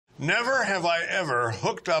Never have I ever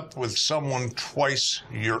hooked up with someone twice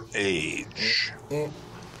your age.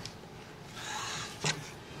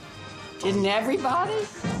 Didn't everybody?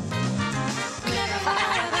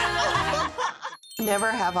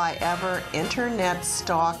 Never have I ever internet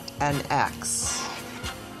stalked an ex.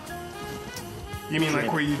 You mean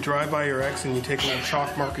like where you drive by your ex and you take a little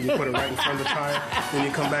chalk marker, you put it right in front of the tire, then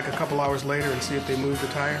you come back a couple hours later and see if they moved the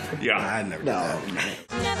tire? Yeah. I never did that.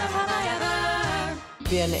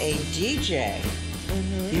 Been a DJ.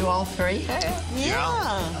 You all three?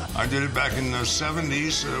 Yeah. I did it back in the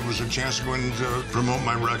 70s. It was a chance to go in to promote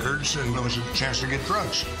my records, and it was a chance to get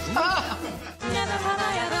drugs.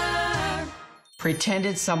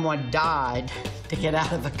 Pretended someone died to get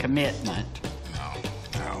out of a commitment.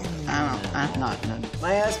 No. I'm not.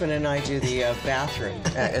 My husband and I do the bathroom.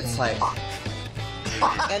 It's like,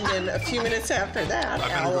 and then a few minutes after that, I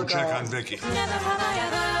better Al go will check on Vicky.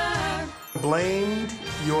 Blamed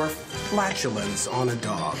your flatulence on a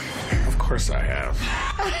dog. Of course I have.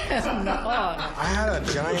 I had a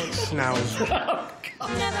giant schnauzer.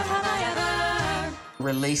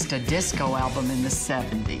 Released a disco album in the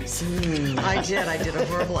 70s. I did a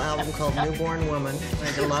horrible album called Newborn Woman.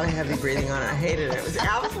 I did a lot of heavy breathing on it. I hated it. It was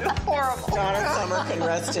absolutely horrible. Donna Summer can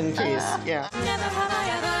rest in peace. Yeah.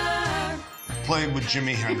 Played with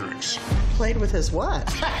Jimi Hendrix. Played with his what?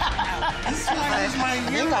 This guy is my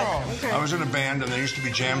hero. I was in a band, and there used to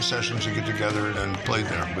be jam sessions to get together and play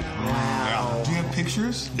there. But, Wow. Do you have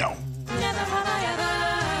pictures? No.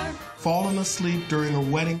 Fallen asleep during a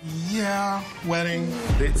wedding? Yeah, wedding.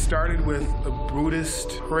 It started with a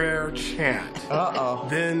Buddhist prayer chant. Uh-oh.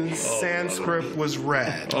 Then Sanskrit was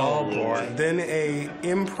read. Oh, boy. Then a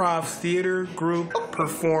improv theater group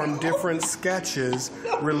performed different sketches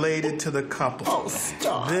related to the couple. Oh,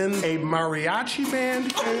 stop. Then a mariachi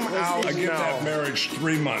band came out. I give that marriage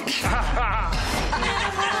 3 months.